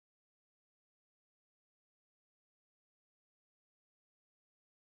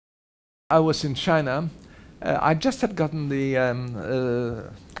I was in China. I just had gotten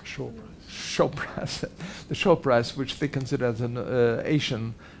the Shaw Prize, the Shaw Prize, which they consider as an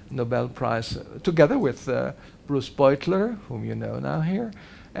Asian Nobel Prize, together with Bruce Beutler, whom you know now here,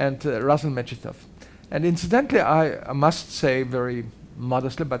 and Russell Medvedev. And incidentally, I must say very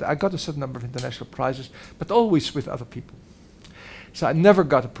modestly, but I got a certain number of international prizes, but always with other people. So I never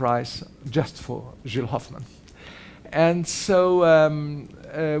got a prize just for Jules Hoffmann. And so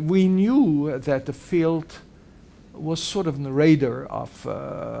we knew that the field was sort of the radar of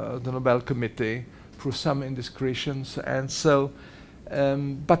the Nobel Committee through some indiscretions. And so,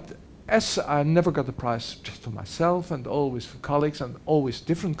 but as I never got the prize just for myself, and always for colleagues, and always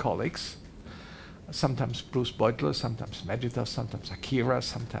different colleagues, sometimes Bruce Beutler, sometimes Medvedev, sometimes Akira,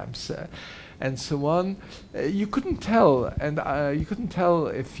 sometimes and so on. You couldn't tell, and you couldn't tell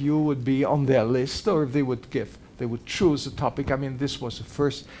if you would be on their list or if they would choose a topic. I mean, this was the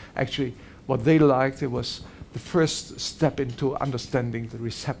first, actually, what they liked. It was the first step into understanding the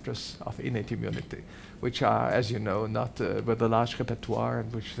receptors of innate immunity, which are, as you know, not with a large repertoire,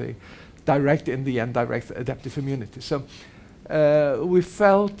 and which they direct, in the end, direct adaptive immunity. So we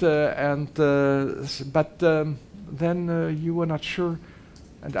felt, but then you were not sure,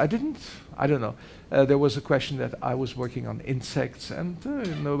 and I don't know. There was a question that I was working on insects, and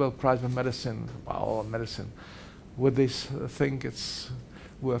Nobel Prize in Medicine, well, medicine, would they think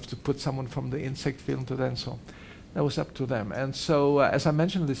we have to put someone from the insect field into that, and so that was up to them. And so, as I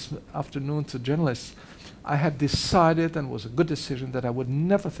mentioned this afternoon to journalists, I had decided, and it was a good decision, that I would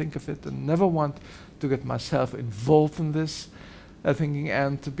never think of it and never want to get myself involved in this thinking.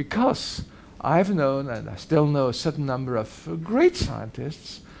 And because I've known, and I still know, a certain number of great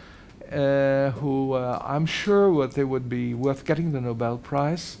scientists who I'm sure they would be worth getting the Nobel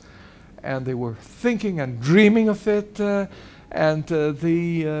Prize, and they were thinking and dreaming of it, and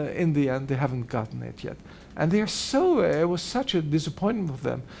in the end they haven't gotten it yet. And they are so, it was such a disappointment for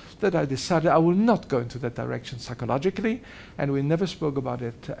them that I decided I will not go into that direction psychologically, and we never spoke about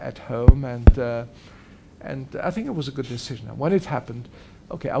it at home, and I think it was a good decision. And when it happened,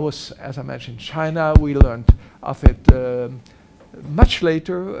 okay, I was, as I mentioned, in China. We learned of it much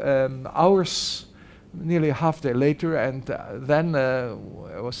later, hours, nearly a half day later, and then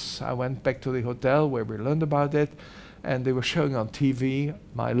I went back to the hotel where we learned about it, and they were showing on TV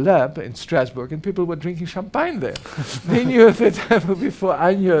my lab in Strasbourg, and people were drinking champagne there. They knew of it before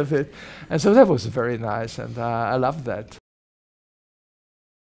I knew of it, and so that was very nice, and I loved that.